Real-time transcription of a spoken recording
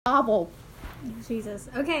Novel. Jesus.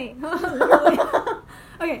 Okay.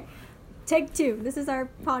 Okay. Take 2. This is our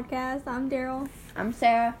podcast. I'm Daryl. I'm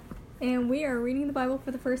Sarah. And we are reading the Bible for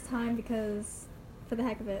the first time because, for the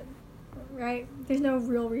heck of it, right? There's no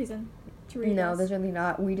real reason to read No, this. there's really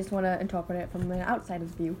not. We just want to interpret it from an outsider's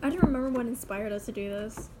view. I don't remember what inspired us to do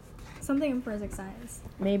this. Something in forensic science.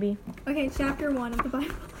 Maybe. Okay, chapter 1 of the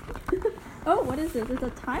Bible. Oh, what is this? It's a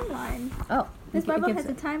timeline. Oh. This Bible gives has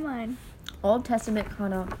a timeline. Old Testament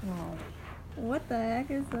chrono. Oh. What the heck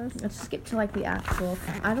is this? Let's skip to like the actual.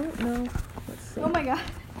 I don't know. Let's see. Oh my god.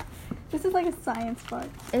 This is like a science book.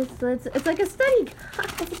 It's like a study.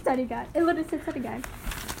 It's a study guide. It literally says study guide.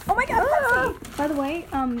 Oh my god, Pepsi! By the way,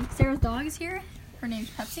 Sarah's dog is here. Her name's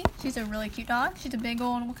Pepsi. She's a really cute dog. She's a big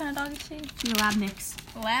old, what kind of dog is she? She's a lab mix.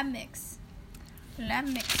 Lab mix. Lab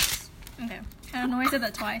mix. Okay. I don't know why I said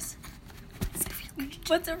that twice.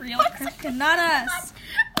 What's a real Christian? Not us.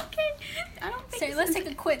 Okay. I don't think Sarah, let's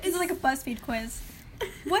take a quiz. This is like a BuzzFeed quiz.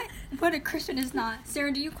 What a Christian is not.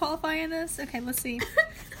 Sarah, do you qualify in this? Okay, let's see.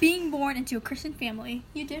 Being born into a Christian family.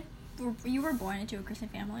 You did. You were born into a Christian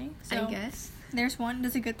family. So I guess. There's one.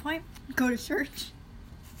 That's a good point. Go to church.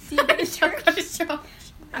 Do you go to church? Go to church.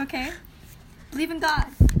 Okay. Believe in God.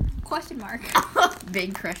 Question mark.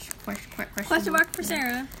 Big question Mark for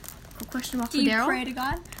Sarah. Question mark for Do you Daryl? pray to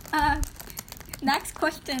God? Next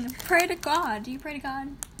question. Pray to God. Do you pray to God?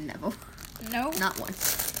 No. No? Not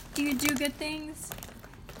once. Do you do good things?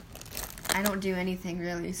 I don't do anything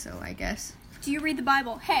really, so I guess. Do you read the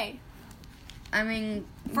Bible? Hey. I mean,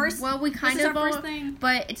 First, well, we kind this is of our first thing.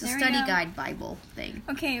 But it's a There we study go. guide Bible thing.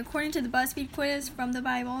 Okay, according to the BuzzFeed quiz from the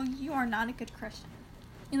Bible, you are not a good Christian.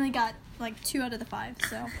 You only got like 2 out of the 5,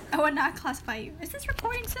 so I would not classify you. Is this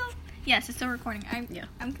recording still? Yes, it's still recording. I'm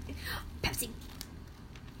Pepsi.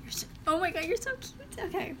 Oh my god, you're so cute.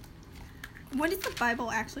 Okay. When did the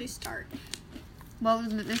Bible actually start? Well,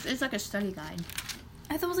 this is like a study guide.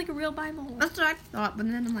 I thought it was like a real Bible. That's what I thought, but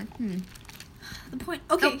then I'm like, The point.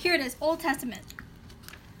 Okay, Oh. here it is. Old Testament.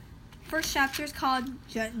 First chapter is called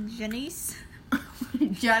Genesis.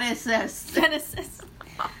 Genesis. Genesis.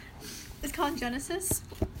 It's called Genesis.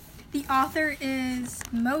 The author is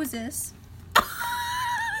Moses. That's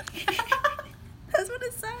what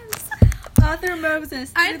it says. Author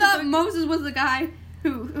Moses. I thought Moses was the guy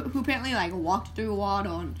who apparently like walked through water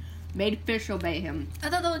and made fish obey him. I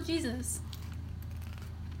thought that was Jesus.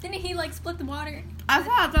 Didn't he like split the water? I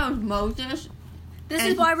thought that was Moses. This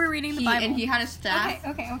And is why we're reading the Bible. And he had a staff.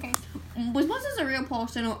 Okay. Was Moses a real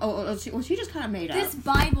person, or was he just kind of made up? This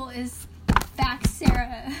Bible is facts,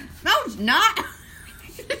 Sarah. No, it's not.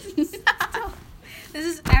 This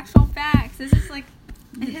is actual facts. This is like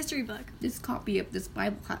a history book. This copy of this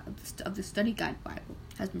Bible, of the study guide Bible,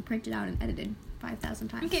 has been printed out and edited 5,000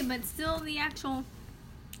 times. Okay, but still the actual...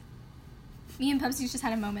 Me and Pepsi just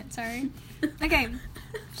had a moment, sorry. Okay,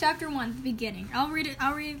 chapter 1, the beginning. I'll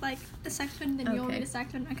read like a section, then you'll Okay. read a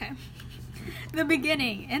section. Okay. The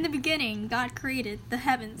beginning. In the beginning, God created the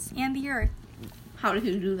heavens and the earth. How did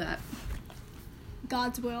he do that?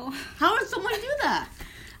 God's will. How did someone do that?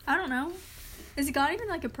 I don't know. Is God even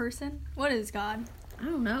like a person? What is God? I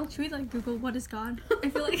don't know. Should we like Google what is God? I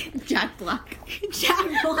feel like Jack Black. Jack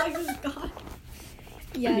Black is God.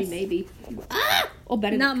 Yes. Maybe. Or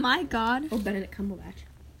Benedict. Not my God. Or Benedict Cumberbatch.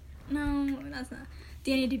 No, that's not.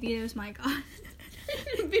 Danny DeVito is my God.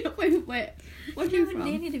 Wait. Where's you from?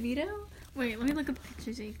 Danny DeVito? Wait, let me look up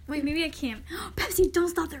pictures. Wait, maybe I can't. Pepsi, don't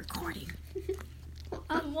stop the recording.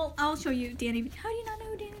 Well, I'll show you Danny. How do you not know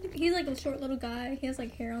who Danny DeVito? He's like a short little guy. He has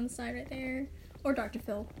like hair on the side right there. Or Dr.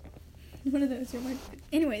 Phil. One of those.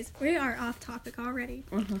 Anyways, we are off topic already.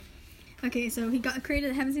 Uh-huh. Okay, so he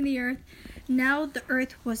created the heavens and the earth. Now the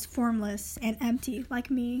earth was formless and empty,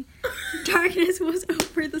 like me. Darkness was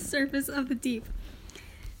over the surface of the deep.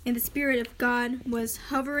 And the Spirit of God was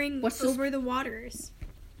hovering over the waters.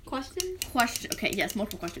 Question? Okay, yes,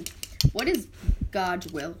 multiple questions. What is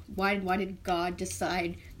God's will? Why did God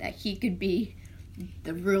decide that he could be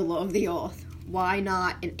the ruler of the earth? Why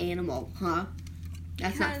not an animal, huh?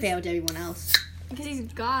 That's not fair to everyone else. Because he's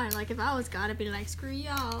God. Like, if I was God, I'd be like, screw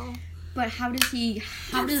y'all. But how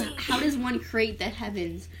does one create the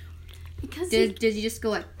heavens? Because does he just go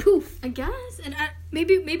like poof? I guess, and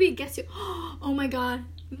maybe it gets you. Oh my God!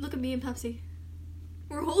 Look at me and Pepsi.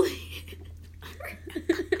 We're holy.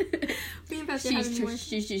 Me and Pepsi are having more.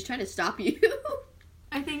 She's trying to stop you.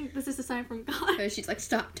 I think this is a sign from God. She's like,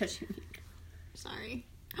 stop touching me. Sorry.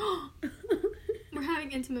 We're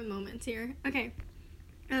having intimate moments here. Okay.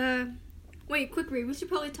 Wait, quick read. We should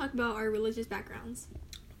probably talk about our religious backgrounds.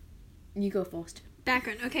 You go first.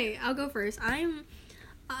 Background. Okay, I'll go first. I'm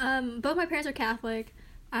both my parents are Catholic.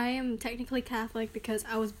 I am technically Catholic because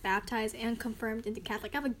I was baptized and confirmed into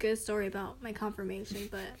Catholic. I have a good story about my confirmation,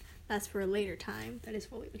 but that's for a later time. That is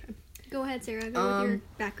for a later time. Go ahead, Sarah. Go with your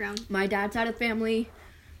background. My dad's side of the family,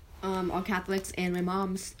 all Catholics, and my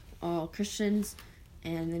mom's all Christians,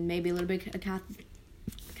 and then maybe a little bit of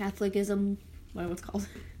Catholicism, whatever it's called.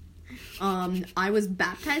 I was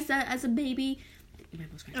baptized as a baby.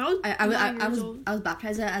 I was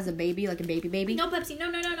baptized as a baby, like a baby. No Pepsi.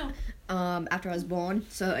 No. After I was born,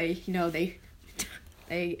 so they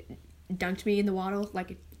dunked me in the water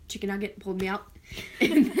like a chicken nugget, pulled me out,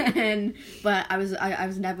 and then but I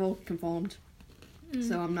was never conformed,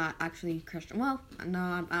 so I'm not actually Christian. Well, no,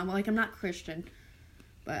 I'm not Christian,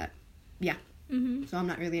 but yeah, so I'm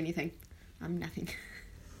not really anything. I'm nothing.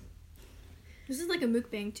 This is like a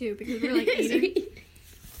mukbang too because we're like eating.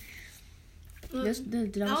 I was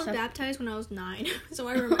baptized when I was 9, so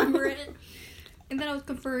I remember it. And then I was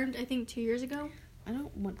confirmed, I think, 2 years ago. I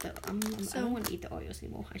don't want the. I don't want to eat the Oreos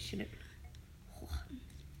anymore. I shouldn't.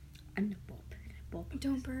 I'm gonna burp.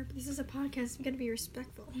 Don't burp. This is a podcast. I'm gonna be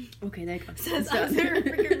respectful. Okay, there you go. Says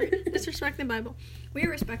freaking disrespect the Bible. We are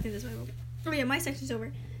respecting this Bible. Oh yeah, my section's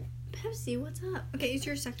over. Pepsi, what's up? Okay, it's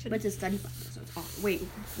your section. But it's a study Bible, so it's off. Wait,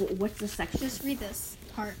 what's the section? Just read this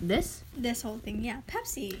part. This? This whole thing, yeah.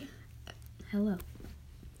 Pepsi. Hello.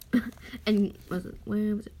 And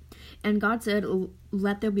where was it? And God said,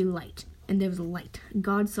 "Let there be light." And there was a light.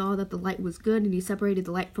 God saw that the light was good, and he separated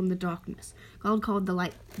the light from the darkness. God called the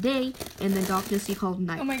light day, and the darkness he called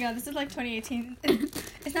night. Oh my god, this is like 2018.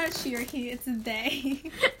 It's not she or he, it's a day.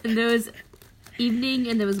 And there was evening,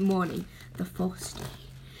 and there was morning, the first day.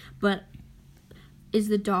 But isn't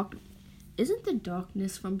the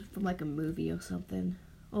darkness from like a movie or something?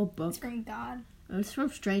 Or book? It's from God. Oh, it's from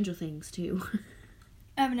Stranger Things, too.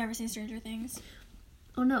 I've never seen Stranger Things.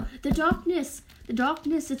 Oh no, the darkness,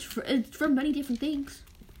 it's from many different things.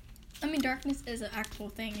 I mean, darkness is an actual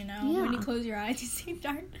thing, you know? Yeah. When you close your eyes, you see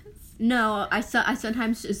darkness. No, I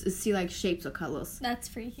sometimes just see, like, shapes or colors. That's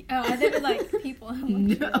freaky. Oh, I think like people.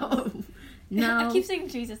 No. I keep saying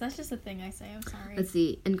Jesus. That's just a thing I say. I'm sorry. Let's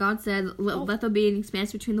see. And God said, let there be an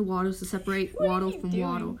expanse between the waters to separate water from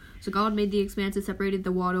water. So God made the expanse and separated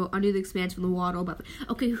the water under the expanse from the water. But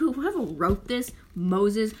okay, whoever wrote this,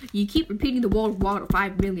 Moses, you keep repeating the word water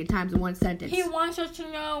 5 million times in one sentence. He wants us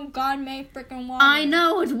to know God made freaking water. I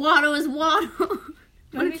know, it's water is water.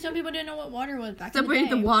 Maybe some people didn't know what water was back in the day.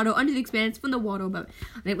 Separated the water under the expanse from the water above.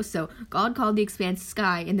 And it was so. God called the expanse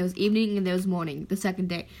sky, and there was evening and there was morning, the second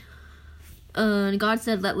day. And God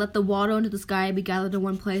said, let the water under the sky be gathered in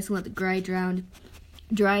one place, and let the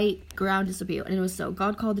dry ground disappear. And it was so.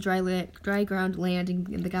 God called the dry ground land,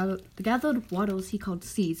 and the gathered waters he called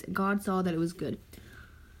seas. And God saw that it was good.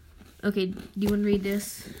 Okay, do you want to read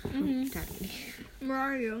this? Mm-hmm. Where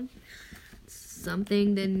are you?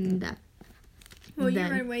 Something then that. Well, you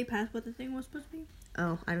read way past what the thing was supposed to be.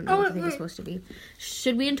 Oh, I don't know what the thing is supposed to be.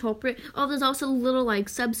 Should we interpret? Oh, there's also a little like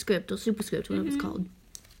subscript or superscript, whatever it's called.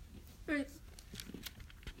 Right.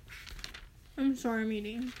 I'm sorry, I'm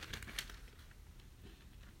eating.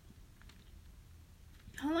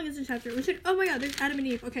 How long is this chapter? We should. Oh my god, there's Adam and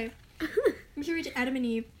Eve. Okay, we should read to Adam and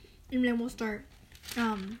Eve, and then we'll start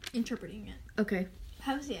interpreting it. Okay.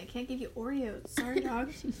 Pepsi, I can't give you Oreos. Sorry,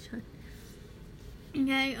 dog.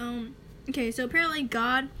 Okay. Okay. So apparently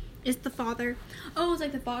God is the Father. Oh, it's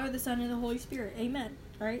like the Father, the Son, and the Holy Spirit. Amen.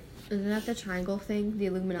 Right? Isn't that the triangle thing? The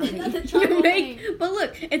Illuminati. Not the triangle thing. But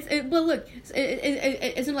look,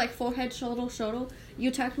 it isn't like forehead, shoulder.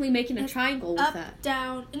 You're technically making a triangle with up, that.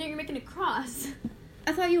 Down, and then you're making a cross.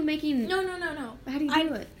 I thought you were making. No. How do you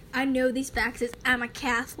do it? I know these facts. I'm a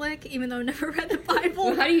Catholic, even though I've never read the Bible.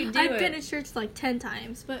 Well, how do you do I've been to church like 10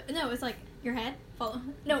 times, but no, it's like your head. Follow.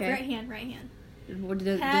 No, okay. Right hand. What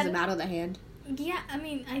does it matter? The hand. Yeah, I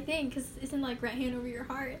mean, I think because isn't like right hand over your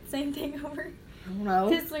heart, same thing over. I don't know.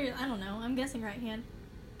 I don't know. I'm guessing right hand.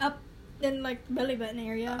 Up, then like belly button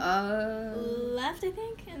area. Left, I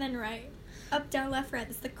think, and then right. Up, down, left, right.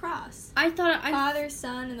 It's the cross. I thought Father,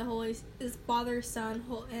 Son, and the Holy is Father, Son,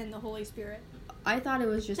 and the Holy Spirit. I thought it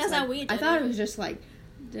was just. That's like, how we did I thought it. It was just like.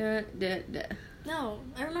 No,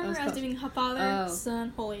 I remember I was doing Father,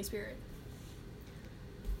 Son, Holy Spirit.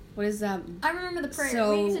 What is that? I remember the prayer.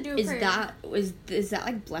 So we used to do a prayer. Is that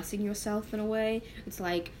like blessing yourself in a way? It's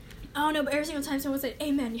like. I don't know, but every single time someone said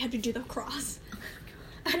amen, you have to do the cross.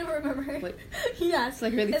 I don't remember. Wait. Yeah. It's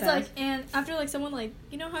like really fast. It's like, and after like someone like,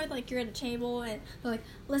 you know how like you're at a table and they're like,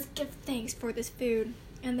 let's give thanks for this food.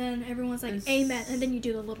 And then everyone's like, amen. And then you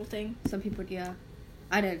do the little thing. Some people, yeah.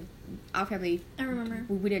 I did. Our family. I remember.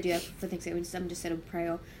 We didn't do that for Thanksgiving. Some just said a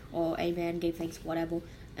prayer or amen, gave thanks, whatever.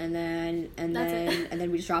 and then That's it.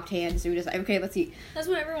 we just dropped hands. So we just like, okay, let's eat. That's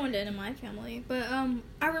what everyone did in my family. But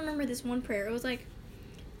I remember this one prayer. It was like,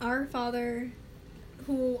 Our Father,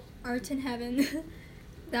 who art in heaven,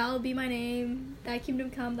 thou be my name. Thy kingdom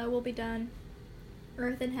come. Thy will be done.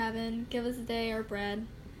 Earth and heaven, give us today our bread.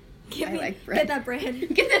 Like bread. Get that bread.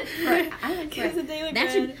 Get that bread. I like Give us bread. a daily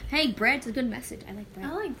That bread. hey, bread's a good message. I like bread.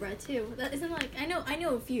 I like bread too. That isn't like I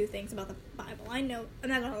know a few things about the Bible. I'm not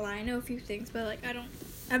gonna lie, I know a few things, but like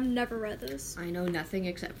I've never read this. I know nothing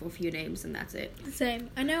except for a few names, and that's it. Same.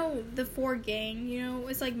 I know the four gang. You know,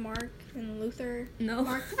 it's like Mark and Luther. No,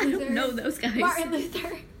 Mark I Luther. don't know those guys. Martin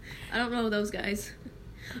Luther. I don't know those guys.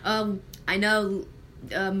 I know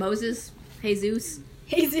Moses, Jesus.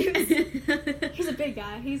 Jesus. He's a big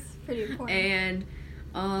guy. He's pretty important. And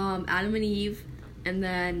Adam and Eve, and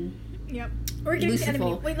then Yep. We're getting to Adam and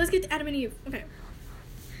Lucifer. Eve. Wait, let's get to Adam and Eve. Okay.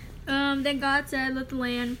 Then God said, "Let the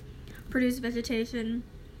land produce vegetation,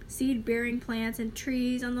 seed-bearing plants, and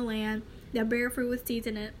trees on the land that bear fruit with seeds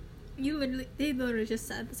in it." They literally just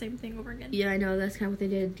said the same thing over again. yeah, I know that's kind of what they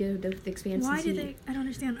did. Give the expanse. Why did they? I don't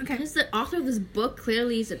understand. Okay. Because the author of this book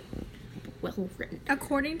clearly is well written.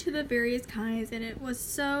 According to the various kinds, and it was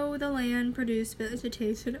so the land produced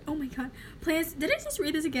vegetation. Oh my God, plants. Did I just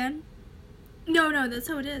read this again? No, that's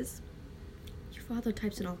how it is. Your father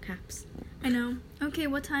types in all caps. I know. Okay,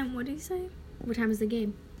 what time? What did he say? What time is the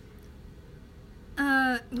game?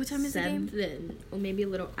 What time is the game? 7, or maybe a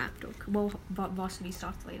little after. Well, varsity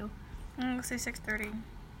starts later. Let's say 6:30.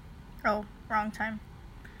 Oh, wrong time.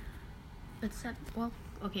 It's 7. Well,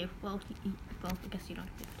 okay. Well, I guess you don't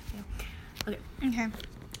have to. Yeah. Okay. Okay.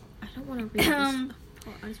 I don't want to read this.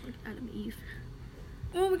 Oh, I just want Adam and Eve.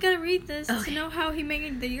 Well, we gotta read this to Okay. know how he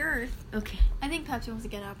made the earth. Okay. I think Pepsi wants to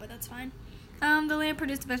get up, but that's fine. The land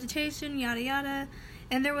produced vegetation, yada yada.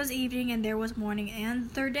 And there was evening, and there was morning, and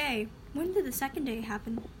the third day. When did the second day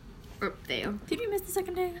happen? Up there. Did you miss the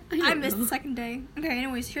second day? I don't missed know. the second day. Okay,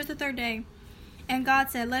 anyways, here's the third day. And God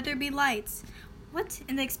said, "Let there be lights." What?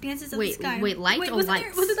 In the expanses of the sky. Wait, light or wasn't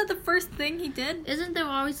lights? Wasn't that the first thing he did? Isn't there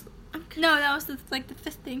always? No, that was the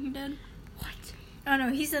fifth thing he did. What? Oh no,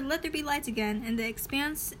 he said, "Let there be lights again in the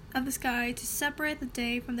expanse of the sky to separate the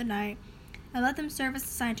day from the night, and let them serve as a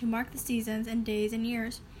sign to mark the seasons and days and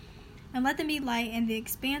years. And let them be light in the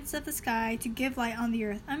expanse of the sky to give light on the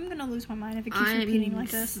earth." I'm gonna lose my mind if it keeps repeating like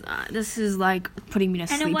this. This is like putting me to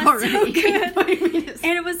And sleep it was already. so good. Putting me to sleep.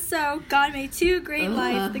 And it was so. God made two great Ugh.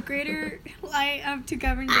 lights, the greater light to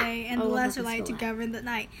govern day and the Oh, lesser that's light to so loud. govern the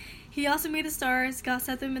night. He also made the stars. God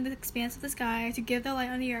set them in the expanse of the sky to give their light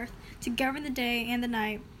on the earth, to govern the day and the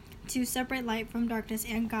night, to separate light from darkness.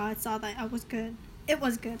 And God saw that it was good. It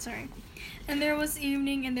was good, sorry. And there was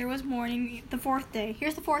evening and there was morning, the fourth day.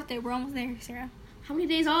 Here's the fourth day. We're almost there, Sarah. How many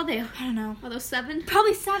days are there? I don't know. Are those 7?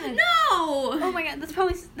 Probably 7. No. Oh my God,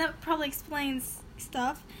 that probably explains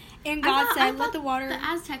stuff. And God said, "Let the water." The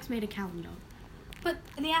Aztecs made a calendar. But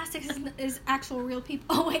the Aztecs is actual real people.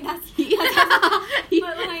 Oh wait, that's Yeah.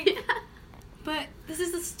 But like, but this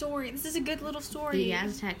is a story. This is a good little story. The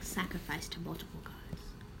Aztecs sacrificed to multiple gods.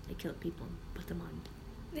 They killed people and put them on.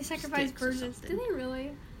 They sacrificed sticks or virgins. something. Did they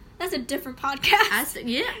really? That's a different podcast. Aztec,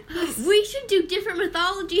 yeah. We should do different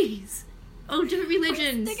mythologies. Oh, different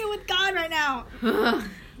religions. We're sticking with God right now. Ugh.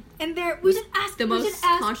 And we should ask The we most should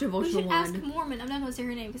ask, controversial We should ask one. Mormon. I'm not gonna say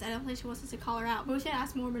her name because I don't think she wants us to call her out. But we should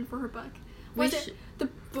ask Mormon for her book. We Was it should- the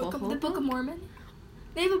book For her of book? Mormon?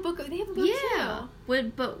 They have a book. They have a book Yeah.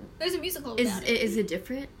 too. But There's a musical is about it. is it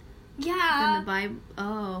different than Yeah. the Bible?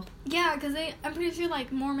 Oh. Yeah, because I'm pretty sure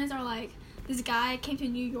like Mormons are like, this guy came to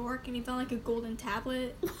New York and he found like a golden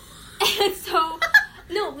tablet. And so,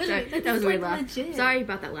 no, literally, Sorry, that was like, a weird laugh. legit. Sorry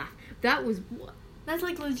about that laugh. That was what? That's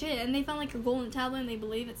like legit, and they found like a golden tablet, and they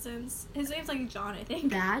believe it since his name's like John, I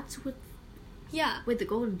think. That's what Yeah. with the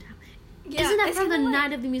golden tablet. Yeah. Isn't that it's from the kinda like-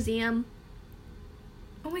 Night of the Museum?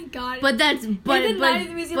 Oh my God. But that's but Isn't Night of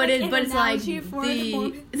the Museum, like, an but it's like analogy for the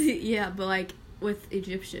Mormons? yeah, but like with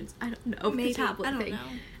Egyptians. I don't know Maybe. the tablet I don't thing.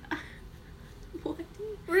 know. What?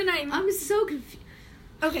 We're not even. I'm so confused.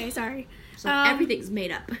 Okay, sorry. So Um, everything's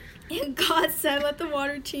made up. And God said, "Let the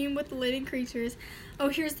water teem with the living creatures." Oh,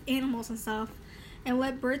 here's the animals and stuff. "And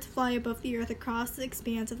let birds fly above the earth across the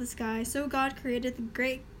expanse of the sky." So God created the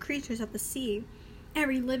great creatures of the sea,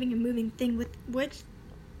 every living and moving thing with which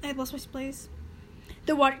I lost my place.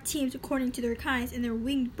 The water teems according to their kinds, and their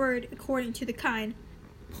winged bird according to the kind.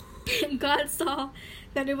 And God saw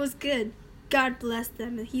that it was good. God blessed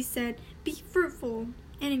them, and he said, "Be fruitful,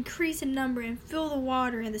 and increase in number, and fill the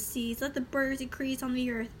water and the seas. Let the birds increase on the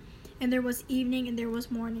earth." And there was evening, and there was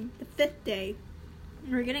morning, the fifth day.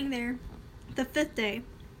 We're getting there. The fifth day.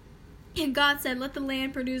 And God said, let the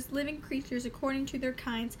land produce living creatures according to their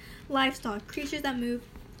kinds, livestock, creatures that move.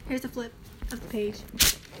 Here's the flip of the page.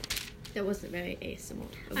 That wasn't very ASMR.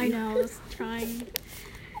 I know, I was trying.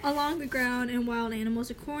 Along the ground and wild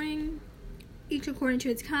animals each according to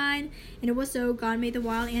its kind. And it was so. God made the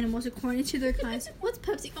wild animals according to their kinds. What's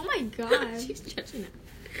Pepsi? Oh my god. She's judging it.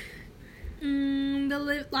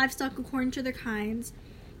 The livestock according to their kinds.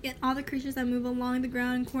 Yet all the creatures that move along the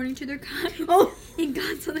ground according to their kinds. Oh! And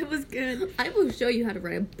God said it was good. I will show you how to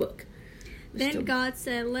write a book. Then God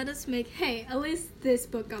said, let us make... Hey, at least this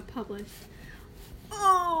book got published.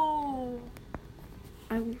 Oh!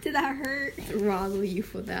 Did that hurt? Throttle you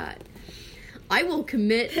for that. I will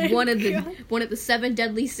commit one of the 7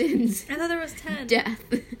 deadly sins. I thought there was 10. Death.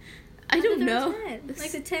 I don't know.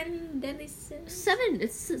 Like the 10 deadly sins. 7.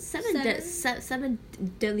 It's 7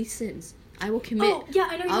 deadly sins. I will commit. Oh yeah,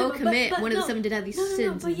 I know. I will commit one of the 7 deadly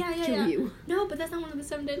sins. But yeah. Kill you. No, but that's not one of the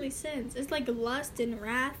 7 deadly sins. It's like lust and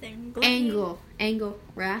wrath and gluttony. Anger,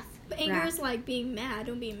 wrath. But anger is like being mad.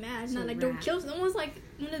 Don't be mad. It's not like wrath. don't kill someone. Almost like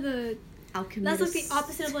one of the. I'll commit. That's like the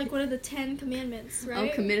opposite of like one of the 10 commandments, right?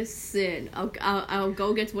 I'll commit a sin. I'll go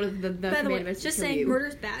against one of the By the way, commandments. just to kill saying, you.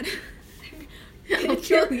 murder's bad. I'll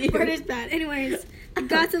kill you. Murder's bad. Anyways,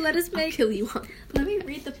 God said, let us make. I'll kill you. Let me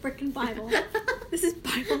read the freaking Bible. This is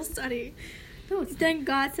Bible study. No, Then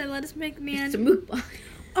God said, let us make man. It's a mukbang.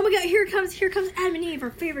 Oh my god, here comes Adam and Eve,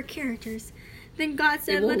 our favorite characters. Then God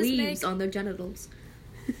said, let us leaves make... on their genitals.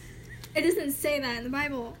 It doesn't say that in the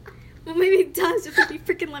Bible. Well, maybe it does, just if you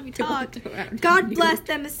freaking let me talk. God blessed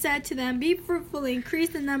them and said to them, be fruitful, increase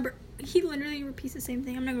the number... He literally repeats the same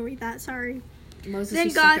thing. I'm not going to read that, sorry. Moses, then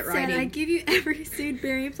God said, I give you every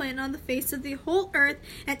seed-bearing plant on the face of the whole earth,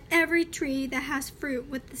 and every tree that has fruit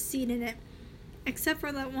with the seed in it. Except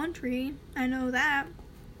for that one tree, I know that.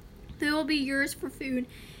 They will be yours for food.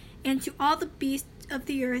 And to all the beasts of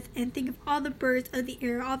the earth, and think of all the birds of the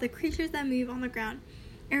air, all the creatures that move on the ground,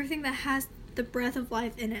 everything that has the breath of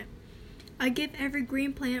life in it. I give every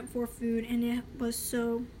green plant for food, and it was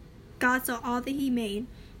so. God saw all that he made,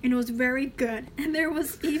 and it was very good. And there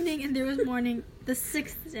was evening and there was morning, the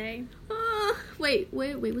 6th day. Wait,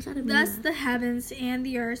 was that a Thus the heavens and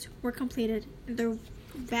the earth were completed, in their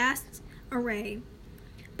vast array.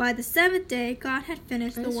 By the 7th day, God had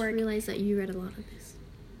finished the work. I just realized that you read a lot of this.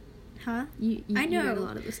 Huh? I know. You read a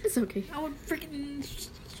lot of this. It's okay. I would freaking...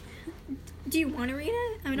 Do you want to read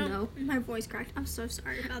it? I mean, no. My voice cracked. I'm so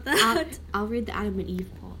sorry about that. I'll read the Adam and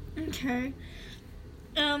Eve part. Okay.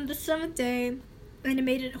 The 7th day, and it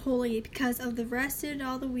made it holy because of the rested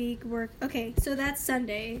all the week work. Okay, so that's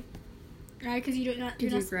Sunday, right? Because you're not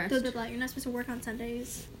supposed to work on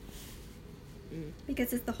Sundays.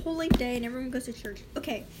 Because it's the holy day and everyone goes to church.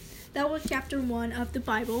 Okay, that was chapter 1 of the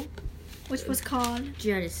Bible, which was called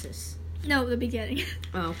Genesis. No, the beginning.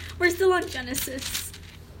 Oh. We're still on Genesis.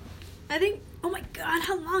 I think, oh my god,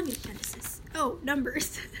 how long is Genesis? Oh,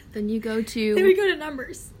 Numbers. Then you go to... Then we go to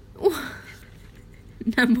Numbers.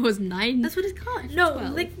 Numbers 9? That's what it's called. No,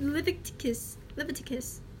 12. Leviticus.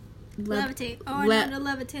 Levitate. Oh, I know how to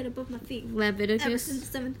levitate above my feet. Leviticus. Ever since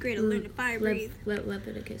the 7th grade, I learned to fire breathe.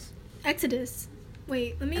 Leviticus. Exodus.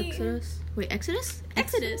 Wait, let me... Exodus? Wait, Exodus?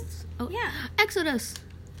 Exodus. Oh, yeah. Exodus.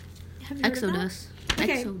 Have you heard of that?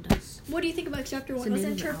 Okay. Exodus. What do you think about chapter 1? Let's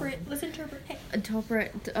interpret. Hey. Let's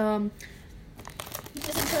interpret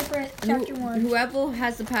chapter 1. Whoever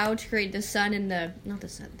has the power to create the sun and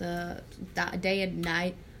the day and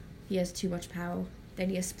night, he has too much power. Then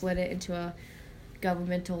he has split it into a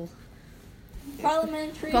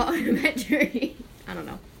parliamentary. I don't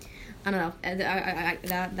know. And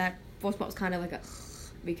that first part was kind of like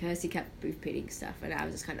because he kept repeating stuff, and I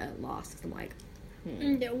was just kind of lost. I'm like,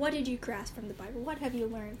 What did you grasp from the Bible? What have you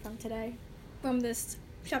learned from today? From this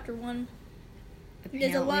chapter 1?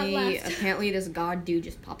 There's a lot left. Apparently, this god dude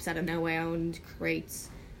just pops out of nowhere and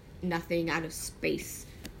creates nothing out of space.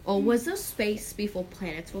 Or was there space before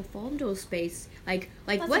planets were formed, or space like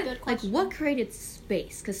what created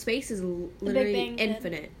space? Because space is literally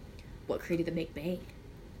infinite. What created the Big Bang?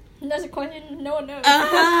 That's a question no one knows.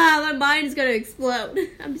 My mind's gonna explode.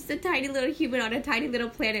 I'm just a tiny little human on a tiny little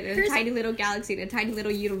planet in a tiny little galaxy in a tiny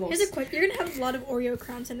little universe. Here's a question. You're gonna have a lot of Oreo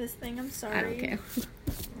crowns in this thing. I'm sorry. I don't care.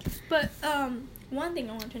 But one thing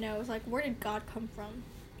I want to know is like, where did God come from?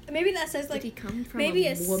 Maybe that says like. Did he come from maybe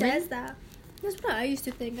a it woman? says that. That's what I used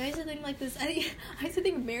to think. I used to think like this. I used to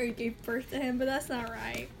think Mary gave birth to him, but that's not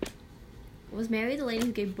right. Was Mary the lady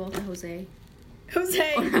who gave birth to Jose?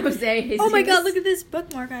 Jose. Jose. Jesus. Oh my God! Look at this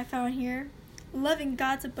bookmark I found here. Loving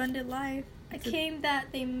God's abundant life. I came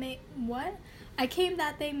that they may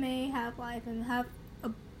have life and have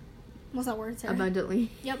What's that word, Sarah?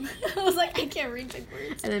 Abundantly. Yep. I was like, I can't read big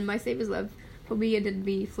words. And then my Savior's love for me and in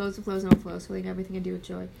me flows and flows and overflows, filling everything I do with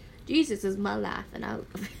joy. Jesus is my life, and I love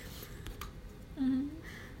him. Mm-hmm.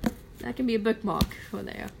 That can be a bookmark for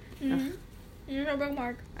there. Mm-hmm. You're a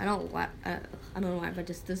bookmark. I don't know why, but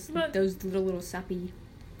just But- those little sappy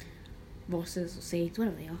verses or sayings,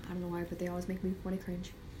 whatever they are. I don't know why, but they always make me want to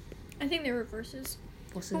cringe. I think they were verses.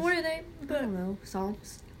 Verses. But what are they? I But don't know.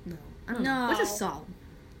 Psalms? No. I don't No. know. What's a psalm?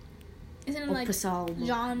 isn't it Or like psalm?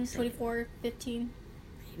 John 24:15,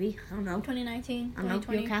 Maybe. I don't know. 2019, I don't know.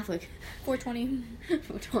 2020, You're Catholic. 420?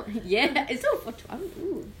 420. Yeah. It's so 420.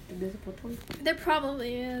 Ooh. There's a 420. There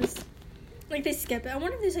probably is. Like they skip it. I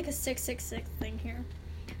wonder if there's like a 666 thing here.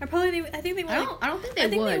 I think they would. I don't think they I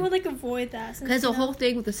think would. they would like avoid that. since, Because the you know- whole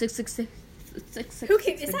thing with the 666. Who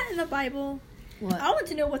can, is that in the Bible? What? I want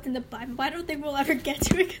to know what's in the Bible, but I don't think we'll ever get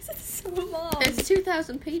to it because it's so long. It's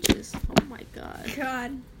 2,000 pages. Oh my god.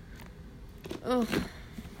 God. Oh.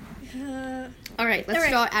 Uh, All right, let's All right.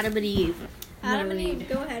 start Adam and Eve. Adam Wanna and read? Eve.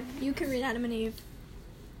 Go ahead. You can read Adam and Eve.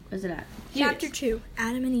 Where's it at? Here it Chapter is. 2.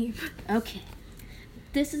 Adam and Eve. Okay.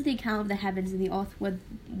 This is the account of the heavens and the earth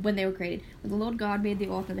when they were created. When the Lord God made the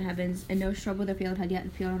earth and the heavens, and no shrub of the field had yet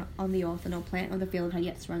appeared on the earth, and no plant of the field had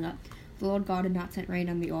yet sprung up. The Lord God had not sent rain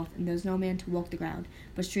on the earth, and there was no man to walk the ground.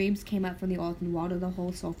 But streams came up from the earth and watered the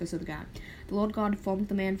whole surface of the ground. The Lord God formed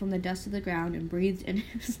the man from the dust of the ground and breathed into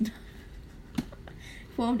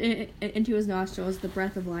his nostrils the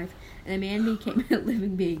breath of life, and the man became a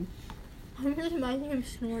living being. I'm just imagining him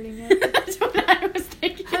snorting it. That's what I was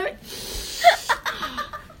thinking.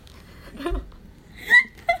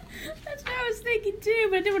 That's what I was thinking too,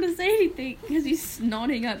 but I didn't want to say anything because he's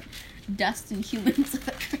snorting up dust and humans.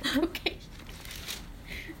 Okay.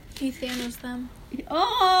 He Thanos them.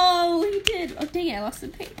 Oh, he did. Oh, dang it, I lost the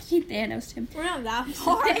page. He Thanos him. We're not that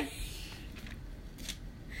far.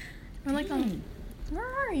 We're like on. Where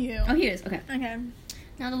are you? Oh, here it is. Okay. Okay.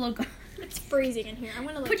 Now the Lord God. It's freezing in here. I'm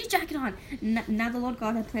gonna Put your jacket on. Now the Lord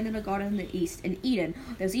God had planted a garden in the east, in Eden.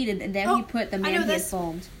 There's Eden, and there he put the man he had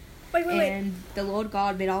formed. Wait. And the Lord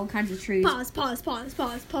God made all kinds of trees. Pause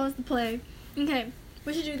the play. Okay.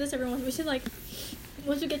 We should do this, everyone. We should, like,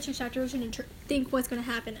 once we get to chapter, we should think what's going to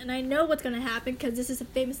happen. And I know what's going to happen because this is a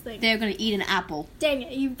famous thing. They're going to eat an apple. Dang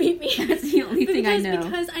it, you beat me. That's the only thing I know.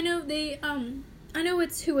 Because I know they, I know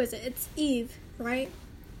it's, who is it? It's Eve, right?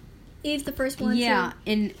 Eve's the first one. Yeah,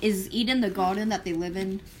 and is Eden the garden that they live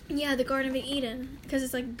in? Yeah, the Garden of Eden. Because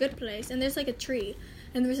it's, like, a good place. And there's, like, a tree.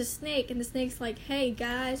 And there's a snake. And the snake's like, hey,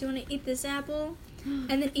 guys, you want to eat this apple? And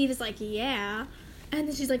then Eve is like, yeah. And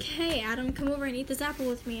then she's like, hey, Adam, come over and eat this apple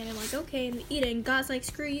with me. And I'm like, okay. And they eat it. And God's like,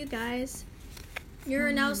 screw you guys.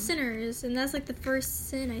 You're now sinners. And that's, like, the first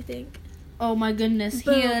sin, I think. Oh, my goodness.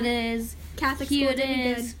 Boom. Here it is. Catholic Here school it did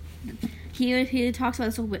me is. Here it talks about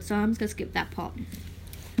this a little bit, so I'm just going to skip that part.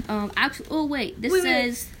 Actually, oh, wait. This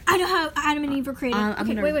says... I know how Adam and Eve were created.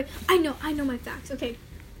 Okay, gonna- wait. I know my facts. Okay.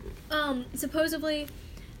 Supposedly,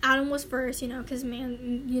 Adam was first, because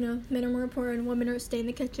men are more important, women are stay in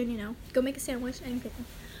the kitchen, go make a sandwich and cook.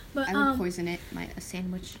 But I would poison it. A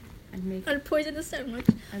sandwich. I'd make... I'd poison the sandwich.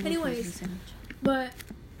 I would poison Anyways, the sandwich. but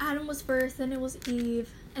Adam was first, then it was Eve,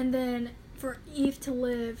 and then for Eve to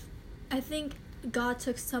live, I think God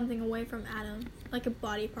took something away from Adam, like a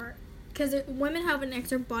body part. Because women have an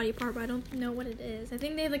extra body part, but I don't know what it is. I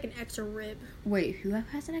think they have like an extra rib. Wait, who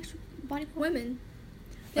has an extra body part? Women.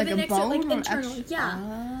 They Like have an a extra, bone like or internal. extra-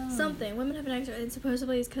 Yeah. Oh. Something. Women have an extra, and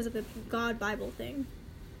supposedly it's because of the God Bible thing.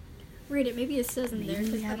 Read it. Maybe it says in there.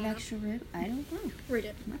 Maybe 'cause we I have don't an know. extra rib? I don't know. Read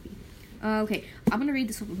it. Might be. Okay, I'm going to read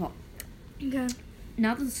this one part. Okay.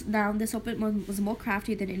 Now the serpent was more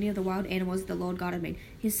crafty than any of the wild animals that the Lord God had made.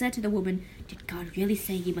 He said to the woman, "Did God really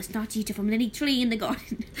say you must not eat from any tree in the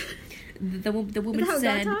garden?" The woman Is that how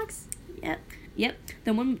said, God talks? Yep.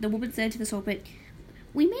 The woman said to the serpent,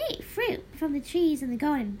 "We may eat fruit from the trees in the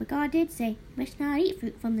garden, but God did say, you must not eat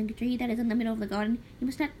fruit from the tree that is in the middle of the garden. You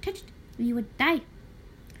must not touch it, or you would die."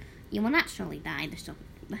 "You will not surely die," the serpent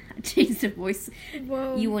changed the voice.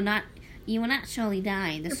 Whoa. You will not surely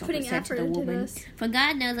die," the You're serpent putting said to effort the into woman. this. "For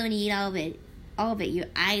God knows when you eat all of it, your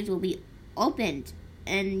eyes will be opened,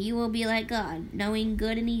 and you will be like God, knowing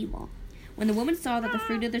good and evil." When the woman saw that the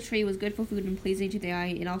fruit of the tree was good for food and pleasing to the eye,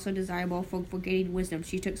 and also desirable for gaining wisdom,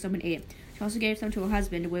 she took some and ate it. She also gave some to her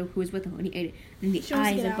husband who was with her, and he ate it. And the She wants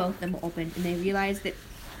to eyes get of out. both of them were opened, and they realized that...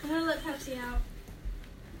 I'm gonna let Pepsi out.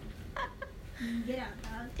 Get out,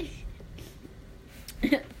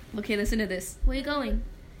 God. Okay, listen to this. Where are you going?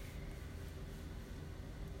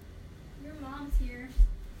 Your mom's here.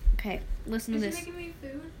 Okay, listen to Is this. she making me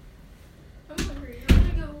food? I'm hungry.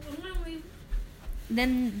 I'm gonna leave.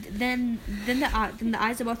 then the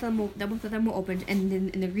eyes of both of them were opened, and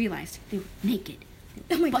then they realized they were naked.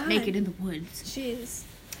 Oh my Butt god. naked in the woods. Jeez.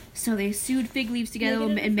 So they sewed fig leaves together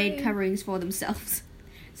Naked and and made afraid. coverings for themselves.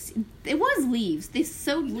 It was leaves. They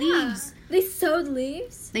sewed leaves. They sewed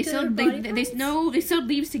leaves. They to sewed their body parts? they sewed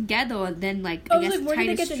leaves together, and then I was like, where did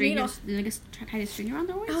they get the string. needle? Then I guess tied a string around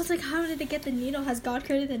their waist. I was like, how did they get the needle? Has God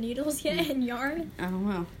created the needles yet in yarn? I don't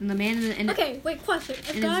know. And the man and Okay, wait, question.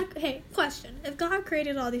 and Question. If God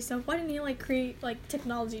created all these stuff, why didn't he like create like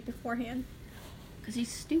technology beforehand? because he's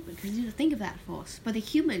stupid. Because he didn't think of that first. But the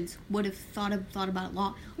humans would have thought about it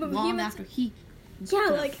long But long humans- after he. Yeah,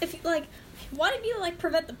 like if like why did you like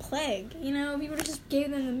prevent the plague? You know, if you would have just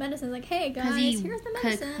gave them the medicine, like, hey guys, here's the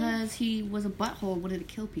medicine. Because he was a butthole, wanted to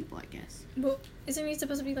kill people, I guess. But isn't he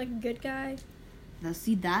supposed to be like a good guy? Now,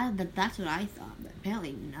 see that's what I thought, but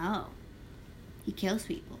apparently no. He kills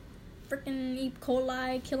people. Freaking E.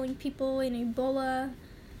 coli killing people in Ebola.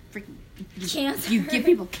 Freaking Cancer. You give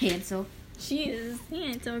people cancer. Jeez, he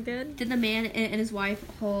ain't so good. Then the man and his wife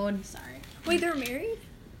hold. Sorry. Wait, they're married?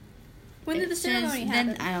 When did the It says- ceremony happen?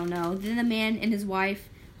 Then I don't know. Then the man and his wife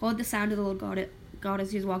heard the sound of the Lord God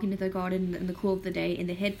as he was walking into the garden in the cool of the day, and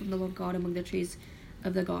they hid from the Lord God among the trees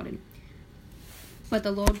of the garden. But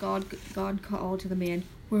the Lord God called to the man,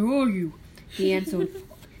 "Where are you?" He answered,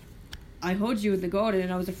 "I heard you in the garden,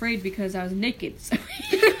 and I was afraid because I was naked." So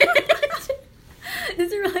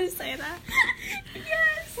Does he really say that?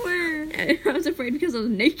 yes. Where? I was afraid because I was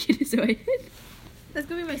naked, so I hid. That's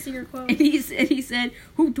gonna be my secret quote. And he said,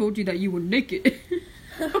 "Who told you that you were naked?"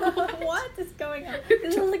 What is going on?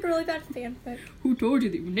 This sounds like a really bad fanfic. Who told you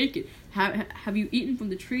that you were naked? Have you eaten from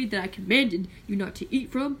the tree that I commanded you not to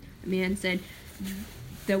eat from? The man said,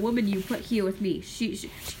 "The woman you put here with me, she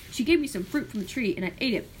gave me some fruit from the tree, and I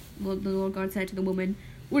ate it." Well, the Lord God said to the woman,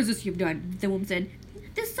 "What is this you've done?" The woman said,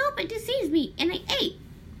 "The serpent deceived me, and I ate."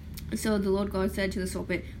 So the Lord God said to the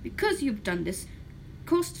serpent, "Because you've done this,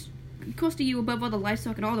 cursed are you above all the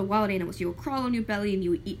livestock and all the wild animals. You will crawl on your belly, and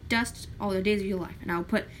you will eat dust all the days of your life. And I will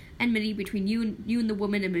put enmity between you and the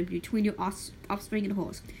woman, and between your offspring and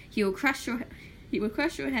horse. He will crush your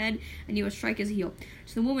head, and you will strike his heel."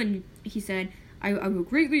 To the woman, he said, I will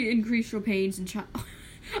greatly increase your pains in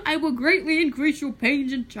I will greatly increase your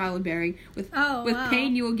pains in childbearing. With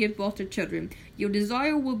pain you will give birth to children. Your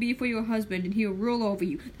desire will be for your husband, and he will rule over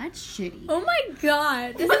you. That's shitty. Oh my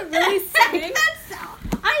god. Is it really saying?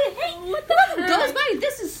 I hate what the heck? goes by.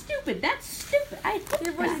 This is stupid. That's stupid. I hate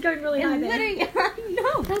Your voice that. is going really high And there. literally, I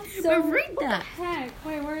know. That's But read what that. the heck?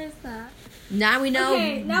 Wait, where is that? Now we know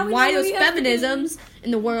Okay, now we why know there's we have to feminisms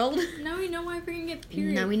in the world. Now we know why we're gonna get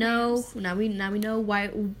period Now we know. cramps. Now we know why.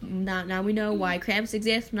 Now we know why cramps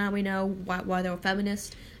exist. Now we know why they're feminists.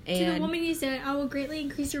 To the And woman he said, "I will greatly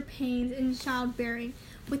increase your pains in childbearing.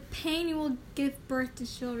 With pain you will give birth to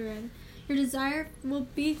children. Your desire will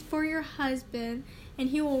be for your husband, and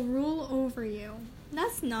he will rule over you."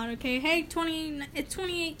 That's not okay. Hey, it's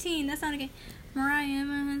 2018. That's not okay. Mariah,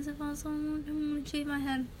 my hands are also. I'm gonna shake my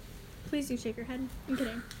head. Please do shake your head. I'm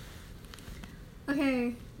kidding.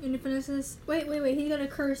 Okay, and to finish this. Wait. He's gonna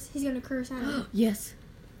curse. He's gonna curse Adam. yes.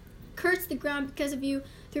 Curse the ground because of you.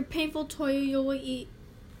 Through painful toil you will eat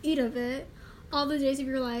of it all the days of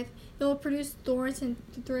your life. It will produce thorns and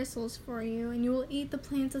thistles for you, and you will eat the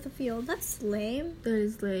plants of the field. That's lame. That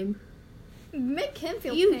is lame. Make him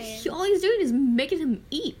feel pain. All he's doing is making him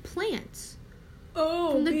eat plants.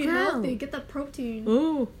 Oh, from the be ground. healthy. Get that protein.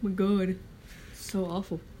 Oh my god. So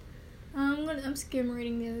awful. I'm skim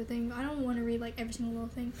reading the other thing. I don't want to read like every single little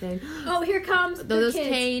thing. Same. Oh, here comes the Those kids.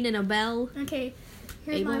 Cain and Abel. Okay,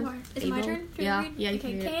 here's my Abel? part. Is it my Abel? turn? Can Yeah, I read? yeah, you Okay,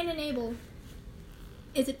 can read it. Cain and Abel.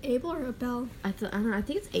 Is it Abel or Abel? I don't know. I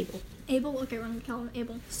think it's Abel. Abel? Okay, we're gonna call him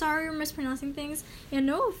Abel. Sorry we're mispronouncing things. Yeah,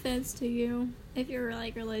 no offense to you if you're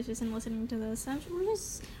like religious and listening to this.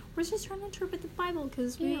 We're just trying to interpret the Bible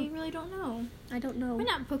because we really don't know. I don't know. We're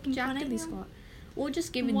not poking Jack fun at Diddley you. Squat. We're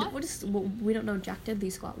just giving. What? We don't know Jack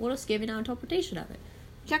Diddley Squat. We're just giving our interpretation of it.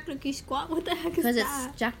 Jack Diddley Squat? What the heck is Because that?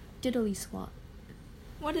 it's Jack Diddley Squat.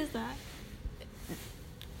 What is that?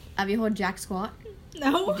 Have you heard Jack Squat?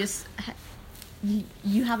 No.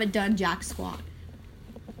 You haven't done Jack Squat.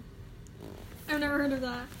 I've never heard of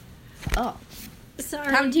that. Oh, Sorry.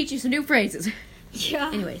 time to teach you some new phrases.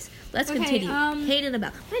 Yeah. Anyways, let's Okay, continue. Cain and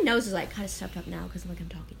Abel. My nose is like kind of stuffed up now because I'm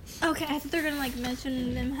talking. Okay, I thought they were gonna like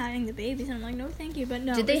mention them having the babies, and I'm like, no, thank you. But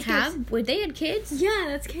no. Did they it's just- have? Were they had kids? Yeah,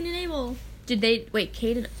 that's Cain and Abel. Did they? Wait,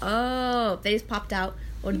 Cain and they just popped out,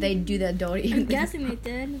 or did they do the dirty? I'm guessing they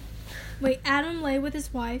did. Wait, Adam lay with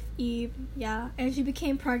his wife, Eve, and she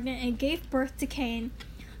became pregnant and gave birth to Cain.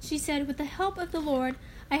 She said, "With the help of the Lord,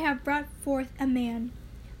 I have brought forth a man."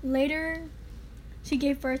 Later, she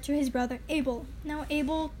gave birth to his brother Abel. Now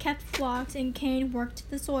Abel kept flocks, and Cain worked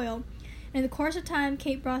the soil. In the course of time,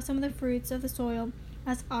 Cain brought some of the fruits of the soil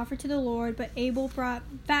as offered to the Lord, but Abel brought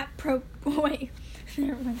fat portions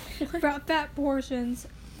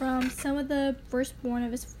from some of the firstborn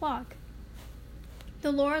of his flock.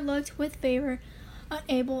 The Lord looked with favor on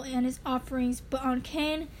Abel and his offerings, but on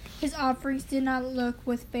Cain his offerings did not look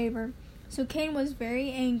with favor. So Cain was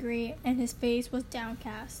very angry, and his face was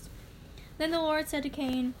downcast. Then the Lord said to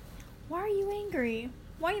Cain, "Why are you angry?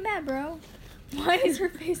 Why are you mad, bro? Why is your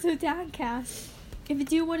face so downcast? If you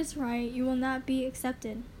do what is right, you will not be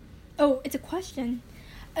accepted." Oh, it's a question.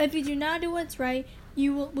 If you do not do what's right,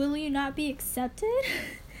 will you not be accepted?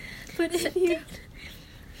 But if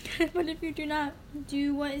you do not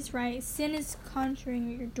do what is right, sin is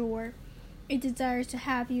conjuring at your door. It desires to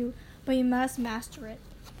have you, but you must master it.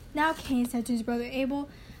 Now Cain said to his brother Abel,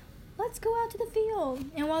 "Let's go out to the field."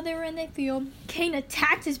 And while they were in the field, Cain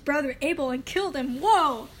attacked his brother Abel and killed him.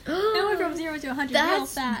 Whoa! It went from 0 to 100 real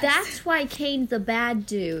fast. That's why Cain's the bad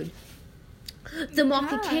dude. The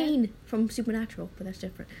mock of Cain from Supernatural, but that's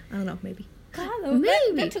different. I don't know, maybe. God,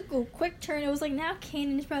 maybe. That took a quick turn. It was like now Cain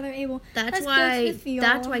and his brother Abel. That's why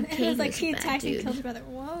Cain was like he attacked dude. and killed his brother.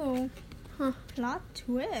 Whoa. Huh. Plot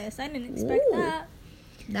twist. I didn't expect that.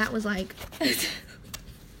 That was like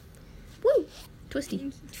woo!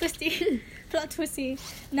 Twisty. Plot twisty.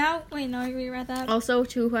 Now, wait, no, you read that. Also,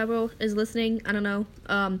 to whoever is listening, I don't know,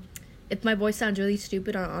 if my voice sounds really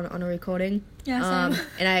stupid on a recording, yeah,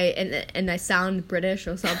 and I sound British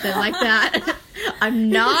or something like that, I'm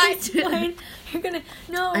not. You're gonna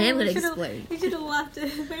no. I am gonna explain. You should have left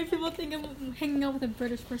it. Many people think I'm hanging out with a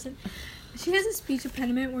British person. She has a speech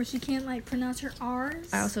impediment where she can't like pronounce her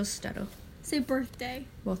R's. I also stutter. Say birthday.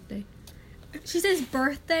 Birthday. She says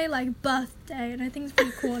birthday like birthday, and I think it's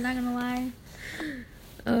pretty cool. Not gonna lie.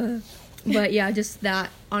 But yeah, just that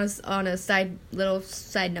on a side note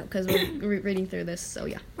because we're reading through this. So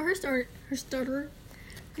yeah. But her stutter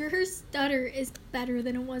is better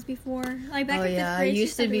than it was before. Like back in fifth grade, it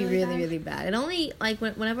used to be really, really bad. And only like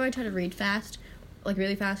whenever I try to read fast, like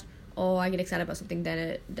really fast, I get excited about something, then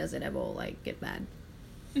it doesn't ever like get bad.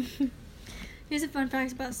 Here's a fun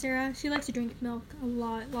fact about Sarah. She likes to drink milk a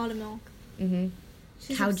lot of milk.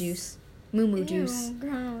 Cow juice, moo juice.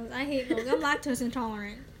 Gross. I hate milk. I'm lactose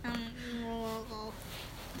intolerant.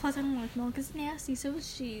 Plus, I don't like milk. It's nasty. So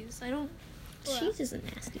is cheese. I don't. Cheese isn't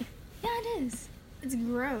nasty. Yeah, it is. It's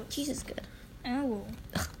gross. Cheese is good. Oh.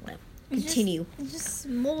 Ugh, whatever. Continue. It's just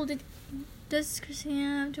molded. Does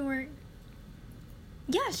Christina have to work?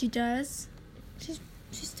 Yeah, she does. She's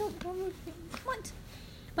still. What?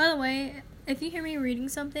 By the way, if you hear me reading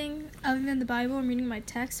something other than the Bible, I'm reading my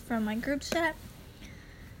text from my group chat.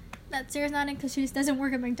 That Sarah's nodding because she doesn't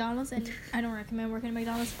work at McDonald's, and I don't recommend working at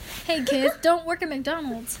McDonald's. Hey kids, don't work at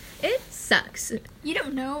McDonald's. It sucks. You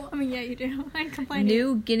don't know? I mean, yeah, you do. I'm complaining.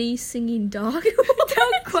 New Guinea singing dog.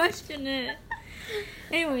 Don't question it.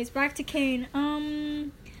 Anyways, back to Cain.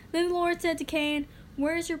 Then the Lord said to Cain,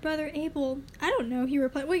 "Where's your brother Abel?" "I don't know," he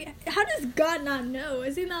replied. Wait, how does God not know?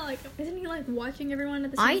 Isn't he like watching everyone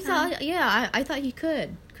at the same time? I thought he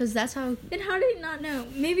could, because that's how. Then how did he not know?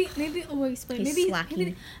 Maybe. Oh, explain. He's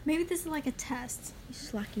slacking. Maybe this is like a test. He's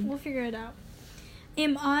slacking. We'll figure it out.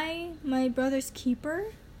 Am I my brother's keeper?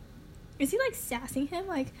 Is he like sassing him?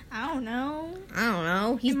 Like I don't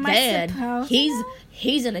know. He's Am dead. He's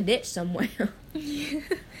He's in a ditch somewhere. The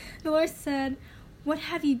Lord said, "What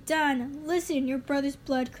have you done? Listen, your brother's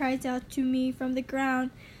blood cries out to me from the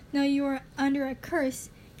ground. Now you are under a curse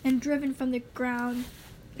and driven from the ground."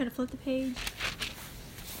 Gotta flip the page.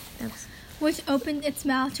 Which opened its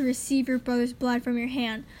mouth to receive your brother's blood from your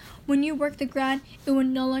hand. When you work the ground, it will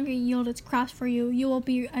no longer yield its crops for you. You will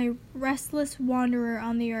be a restless wanderer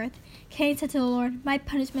on the earth. Cain said to the Lord, "My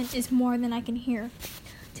punishment is more than I can hear.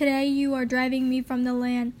 Today you are driving me from the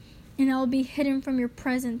land, and I will be hidden from your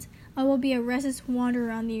presence. I will be a restless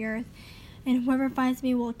wanderer on the earth, and whoever finds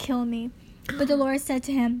me will kill me." But the Lord said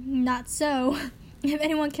to him, "Not so. If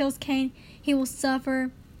anyone kills Cain, he will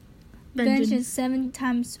suffer vengeance 7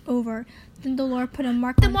 times over." Then the Lord put a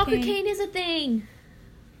mark on Cain. The mark of Cain is a thing.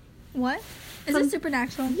 What? Is it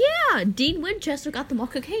supernatural? Yeah, Dean Winchester got the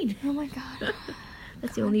mark of Cain. Oh my god.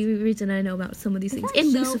 That's the only reason I know about some of these things.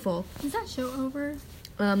 And Lucifer. Is that show over?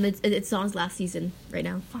 It's on its last season right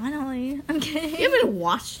now. Finally. I'm kidding. You haven't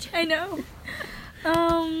watched. I know.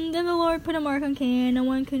 Then the Lord put a mark on Cain. No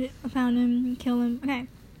one could found him and kill him. Okay.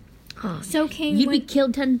 So Cain You'd be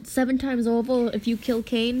killed 7 times over if you kill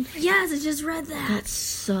Cain? Yes, I just read that. That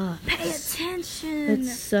sucks. Pay attention.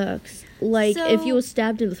 That sucks. Like, if you were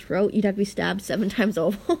stabbed in the throat, you'd have to be stabbed 7 times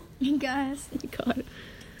over. You guys. Oh my god.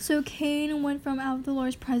 So Cain went from out of the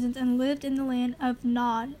Lord's presence and lived in the land of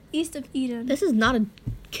Nod, east of Eden. This is not a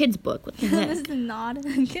kid's book. What the heck? This is a Nod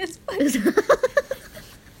kid's book.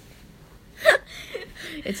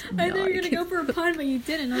 It's I thought you were going to go for a pun, but you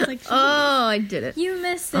didn't. I was like, oh, I did it. You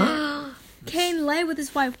missed it. Cain lay with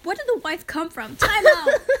his wife. Where did the wife come from? Time out.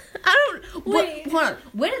 I don't. Wait. Hold on.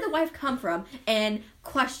 Where did the wife come from? And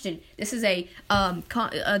question. This is a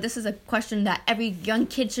question that every young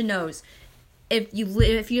kid should know.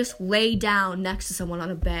 If you just lay down next to someone on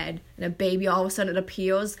a bed and a baby all of a sudden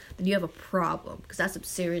appears, then you have a problem, because that's some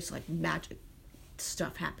serious like magic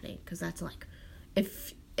stuff happening. Because that's like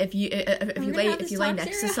if you lay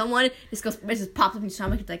next to someone, it just pops up in your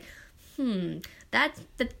stomach. It's like,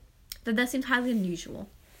 that seems highly unusual.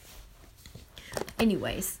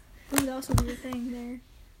 Anyways, That would also be a thing there.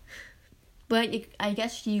 But I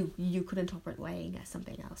guess you could interpret laying as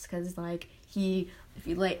something else, because like if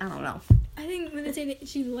you lay, I don't know. I think when they say that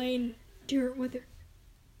she lay in dirt with her.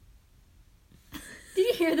 Did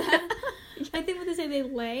you hear that? I think when they say they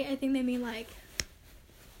lay, I think they mean like.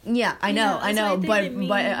 Yeah, I know, but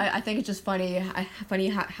I think it's just funny how that's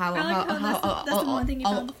the one thing you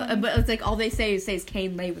found funny. But it's like all they say is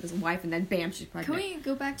Cain lay with his wife, and then bam, she's pregnant. Can we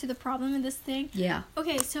go back to the problem in this thing? Yeah.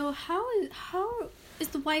 Okay, so how is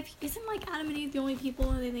the wife? Isn't like Adam and Eve the only people,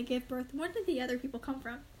 and then they give birth? Where did the other people come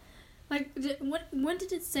from? Like, when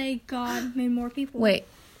did it say God made more people? Wait.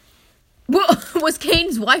 Was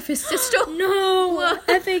Cain's wife his sister? No.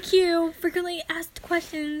 FAQ, frequently asked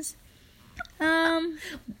questions.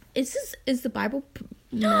 Is the Bible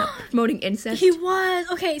promoting incest? He was.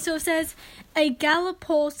 Okay, so it says a Gallup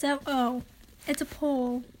poll said, it's a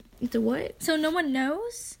poll. It's a what? So no one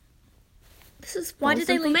knows? This is Why false did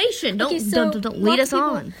they information. Okay, Don't lead us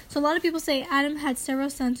on. So a lot of people say Adam had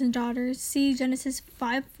several sons and daughters. See Genesis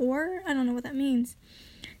 5:4. I don't know what that means.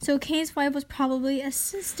 So Cain's wife was probably a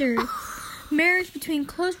sister. Marriage between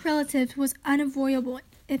close relatives was unavoidable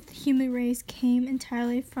if the human race came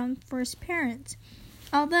entirely from first parents.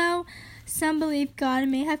 Although some believe God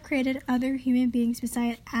may have created other human beings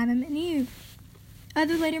beside Adam and Eve.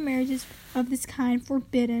 Other later marriages of this kind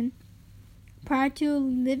forbidden. Prior to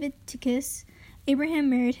Leviticus, Abraham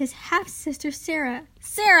married his half-sister Sarah.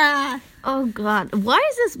 Sarah! Oh, God. Why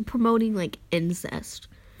is this promoting, like, incest?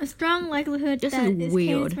 A strong likelihood this that is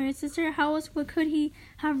weird. Cain's married sister. How else could he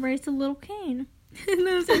have raised a little Cain? How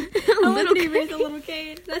could he raise a little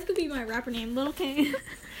Cain? That could be my rapper name, Little Cain.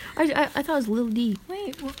 I thought it was Lil D.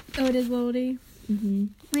 Wait, it is Lil D. Mm-hmm.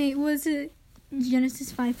 Wait, was it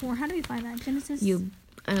Genesis 5:4? How do we find that? Genesis.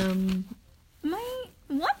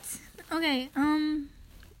 What? Okay,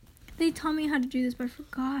 they taught me how to do this, but I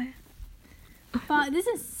forgot. 5, this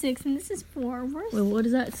is 6 and this is 4. Wait, what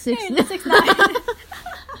is that? 6? Hey, 69.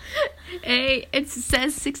 Hey, it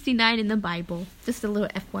says 69 in the Bible. Just a little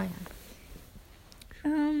FYI.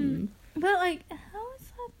 But like, how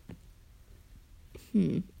is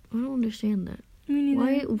that? I don't understand that. Me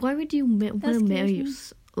neither. Why would you want to marry you?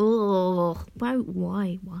 Oh,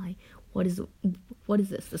 why? What is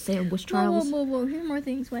this? The Sandwich Trials? Whoa. Here's more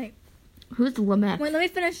things. Wait. Who's Lamech? Wait, let me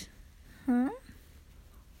finish. Huh?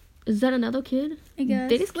 Is that another kid? I guess.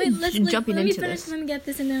 They just keep jumping let me into finish. this. Let me get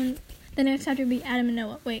this, and then the next chapter will be Adam and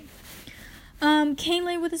Noah. Wait. Cain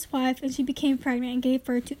lay with his wife, and she became pregnant and gave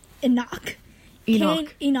birth to Enoch.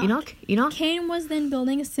 Enoch. Cain was then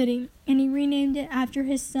building a city, and he renamed it after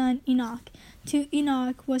his son Enoch. To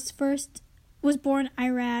Enoch was born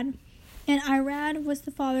Irad, and Irad was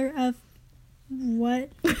the father of what?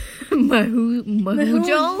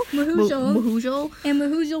 Mahujal. And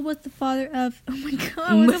Mahujal was the father of, oh my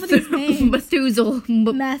god, what's up with these names? Methuselah.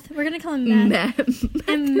 Meth. We're gonna call him Meth.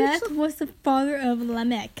 And Meth was the father of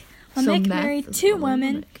Lamech. Lamech married 2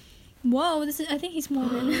 women. Whoa, I think he's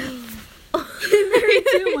Mormon. He married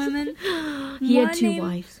 2 women. He had 2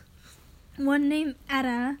 wives. One named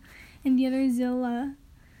Ada, and the other Zillah.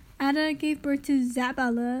 Ada gave birth to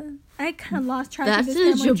Zabala. I kind of lost track of this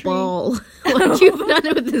family tree. That's Jabal. Why'd you put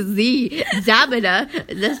it with a Z? Zabada.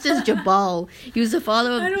 That's just Jabal. He was the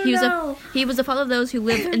father of. He was the father of those who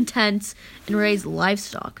lived in tents and raised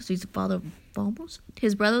livestock. So he's the father of almost.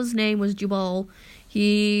 His brother's name was Jubal.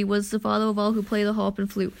 He was the father of all who play the harp and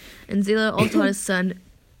flute. And Zillah also had a son,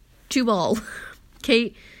 Tubal.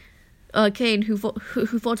 Cain, who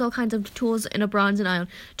fought all kinds of tools in a bronze and iron.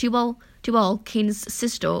 Tubal, Cain's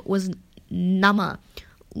sister, was Nama.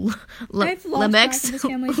 Lamech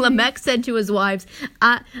said to his wives,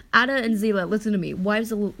 Ada and Zillah, listen to me.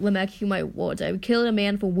 Wives of Lamech, hear my words. I would kill a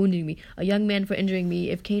man for wounding me, a young man for injuring me.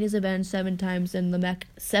 If Cain is avenged 7 times, then Lamech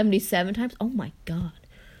 77 times? Oh my god.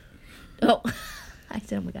 Oh, I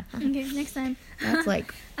said, oh my god. Okay, next time. That's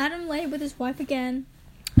like... Adam lay with his wife again.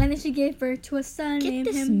 And then she gave birth to a son. Get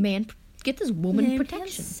this woman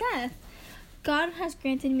protection. Seth. God has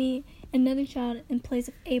granted me another child in place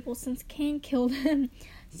of Abel since Cain killed him.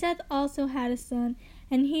 Seth also had a son,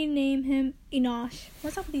 and he named him Enosh.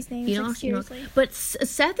 What's up with these names? Enosh, like, seriously. Enosh. But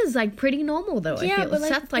Seth is like pretty normal though. Yeah, I feel. but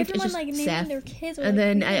like Seth, like, everyone is just like naming Seth, their kids. and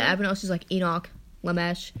then everyone else is like Enoch,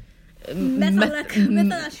 Lamesh, Methuselah.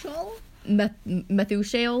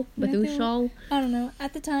 I don't know.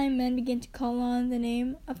 At the time, men began to call on the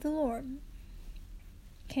name of the Lord.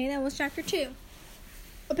 Okay, that was chapter 2.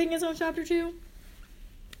 Opinions on chapter 2?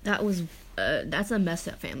 That's a messed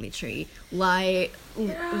up family tree. Like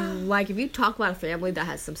if you talk about a family that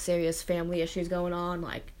has some serious family issues going on,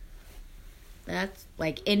 like that's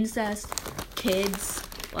like incest, kids,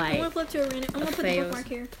 like. I'm gonna flip to a random. I'm gonna put the bookmark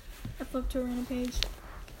here. I flip to a random page.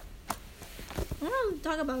 I want to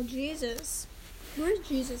talk about Jesus. Where's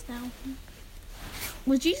Jesus now?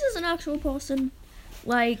 Was Jesus an actual person?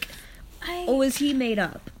 Like, or was he made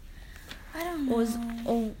up? I don't know.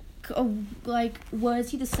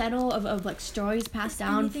 Was he the settle of like stories passed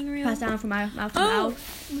down from mouth to mouth?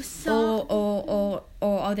 So or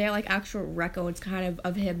are there like actual records kind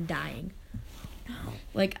of him dying?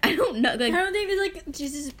 Like, I don't know. Like, I don't think it's like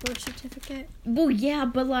Jesus' birth certificate. Well, yeah,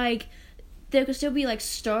 but like there could still be like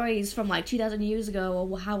stories from like 2,000 years ago,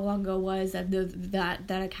 or how long ago it was that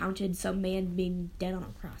accounted some man being dead on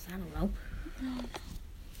a cross. I don't know.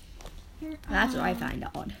 That's what I find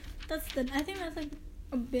odd. I think that's like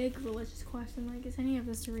a big religious question. Like, is any of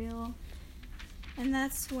this real? And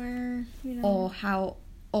that's where, you know.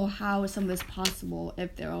 Or how is some of this possible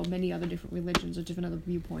if there are many other different religions or different other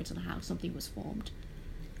viewpoints on how something was formed?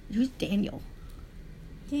 Who's Daniel?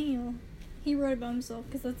 Daniel. He wrote about himself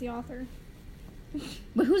because that's the author.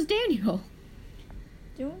 But who's Daniel?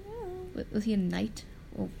 Don't know. Was he a knight?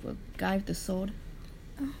 Or a guy with a sword?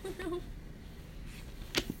 I don't know.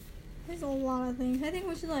 There's a lot of things. I think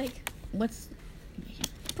we should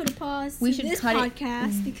put a pause to this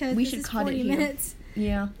podcast because this is 40 minutes.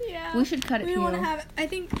 Yeah. We should cut it here. We don't want to have. I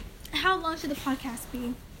think. How long should the podcast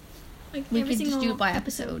be? Like we could just do it by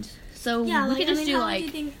episode. So yeah, we could just do how like. Do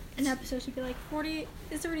you think an episode should be like 40?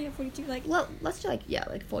 It's already at 42. Like. Well, let's do like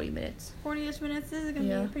 40 minutes. 40ish minutes. This is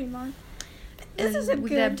gonna be pretty long. This is we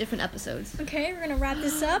could have different episodes. Okay, we're gonna wrap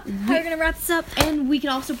this up. How are we gonna wrap this up? And we can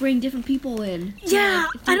also bring different people in. Yeah,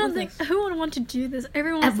 I don't think who would want to do this.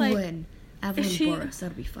 Everyone's Evelyn Boris.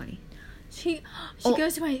 That'll be funny. She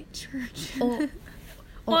goes to my church. Or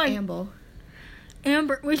Amber.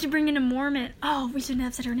 Amber. We should bring in a Mormon. Oh, we shouldn't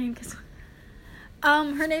have said her name because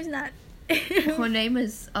her name's not. Her name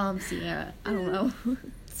is Sierra. I don't know.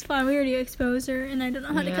 It's fine. We already exposed her, and I don't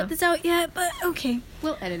know how to cut this out yet. But okay,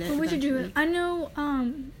 we'll edit it. But we should do it. I know.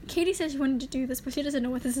 Katie said she wanted to do this, but she doesn't know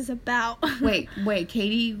what this is about. wait,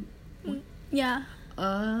 Katie. Yeah.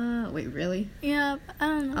 Wait, really? Yeah. I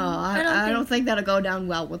don't know. Oh, I don't think that'll go down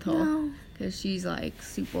well with her. No. Because she's like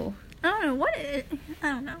super. I don't know I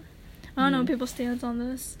don't know. I don't know people's stance on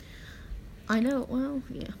this. I know. Well,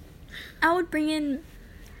 yeah. I would bring in.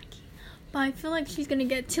 But I feel like she's gonna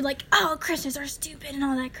get to like, oh, Christians are stupid and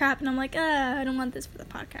all that crap, and I'm like, I don't want this for the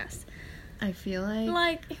podcast. I feel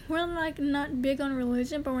like we're like not big on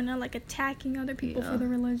religion, but we're not like attacking other people for the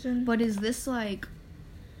religion. But is this like?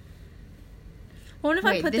 What if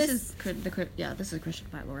I put this? This is a Christian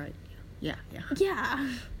Bible, right? Yeah. Yeah.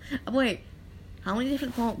 Wait, how many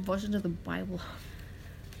different versions of the Bible?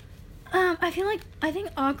 I think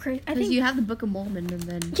all Christians. I think you have the Book of Mormon and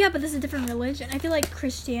then. Yeah, but this is a different religion. I feel like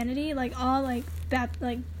Christianity, like all like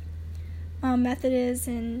Methodist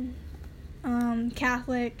and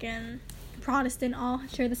Catholic and Protestant all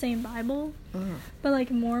share the same Bible. But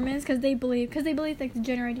like Mormons, because they believe like the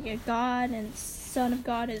generating of God and Son of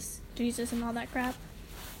God is Jesus and all that crap.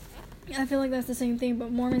 I feel like that's the same thing,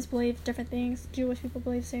 but Mormons believe different things. Jewish people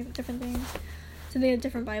believe different things, so they have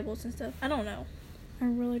different Bibles and stuff. I don't know. I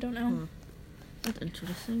really don't know. That's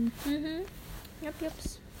interesting. Yep.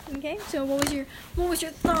 Okay. So what was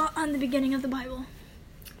your thought on the beginning of the Bible?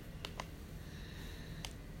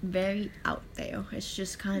 Very out there. It's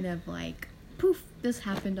just kind of like poof. This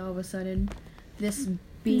happened all of a sudden. This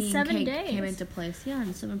being came into place. Yeah,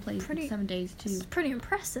 in 7 days too. It's pretty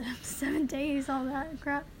impressive. 7 days, all that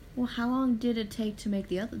crap. Well, how long did it take to make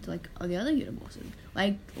the other universes?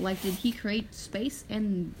 Like did he create space or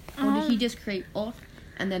did he just create Earth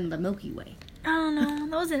and then the Milky Way? I don't know.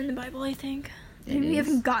 That wasn't in the Bible, I think. We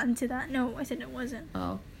haven't gotten to that. No, I said it wasn't.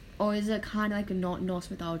 Oh, or is it kind of like a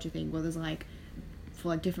Norse mythology thing where there's like for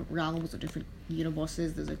like different realms or different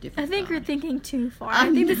universes, there's a different. I think you're thinking too far.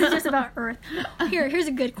 I think this is just about Earth. Here's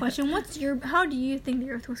a good question. How do you think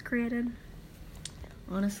the Earth was created?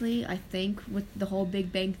 honestly, I think with the whole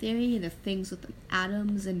Big Bang Theory and the things with the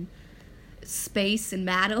atoms and space and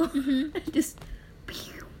matter, just.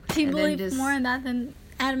 Do you believe more in that than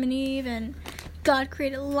Adam and Eve and God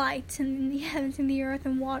created light and the heavens and the earth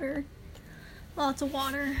and water? Lots of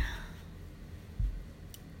water.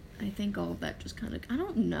 I think all of that just kind of... I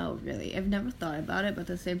don't know, really. I've never thought about it, but at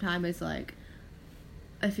the same time, it's like...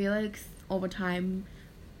 I feel like over time,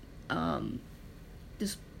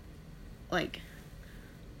 just, like...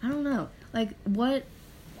 I don't know. Like, what...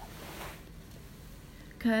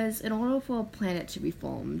 Because in order for a planet to be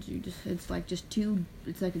formed, it's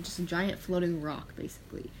just a giant floating rock,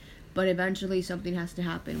 basically. But eventually something has to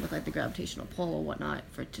happen with, like, the gravitational pull or whatnot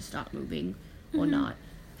for it to stop moving or not.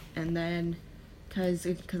 And then... Because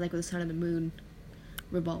like, with the sun and the moon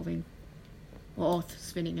revolving, or Earth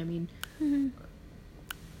spinning, I mean,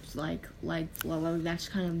 it's like well, that's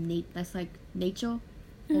kind of that's like nature,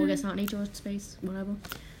 or I guess not nature, it's space, whatever.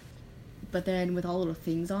 But then with all the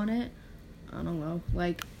things on it, I don't know,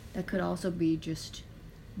 like, that could also be just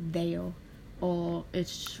there, or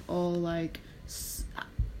it's all like,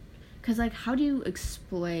 because, like, how do you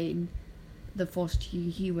explain the first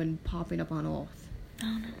human popping up on Earth? I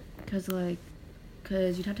don't know.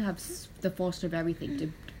 Because you'd have to have the first of everything to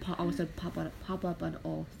also pop up on Earth,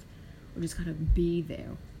 or just kind of be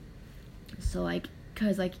there. So, like,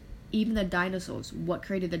 because, like, even the dinosaurs, what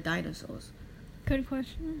created the dinosaurs? Good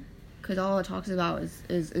question. Because all it talks about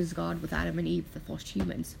is God with Adam and Eve, the first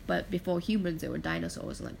humans. But before humans, there were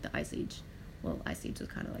dinosaurs, like the Ice Age. Well, Ice Age was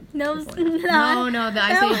kind of like... No, the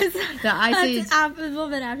Ice Age... The Ice Age... a little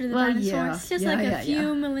bit after the dinosaurs. Yeah, it's just a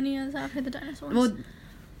few millennia after the dinosaurs.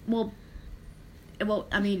 Well,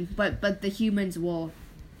 I mean, but the humans were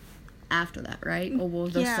after that, right? Or were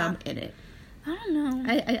there some in it? I don't know.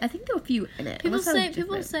 I think there were a few in it.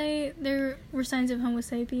 People say there were signs of Homo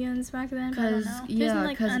sapiens back then. Because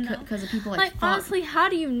of people like honestly, how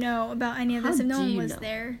do you know about any of this if no one was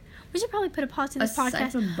there? We should probably put a pause to this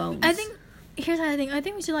podcast. From bones. I think here's what I think. I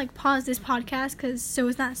think we should like pause this podcast so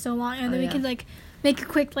it's not so long, and then we can like make a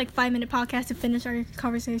quick 5-minute podcast to finish our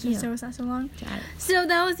conversation so it's not so long. So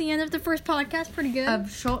that was the end of the first podcast. Pretty good.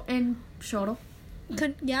 Short and shorter.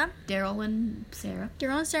 Good, yeah. Daryl and Sarah.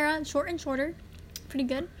 Short and shorter. Pretty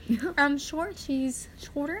good. Short, she's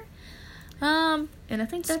shorter. And I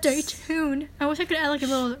think that's... Stay tuned. I wish I could add like a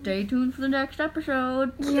little... Stay tuned for the next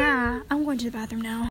episode. Yeah. I'm going to the bathroom now.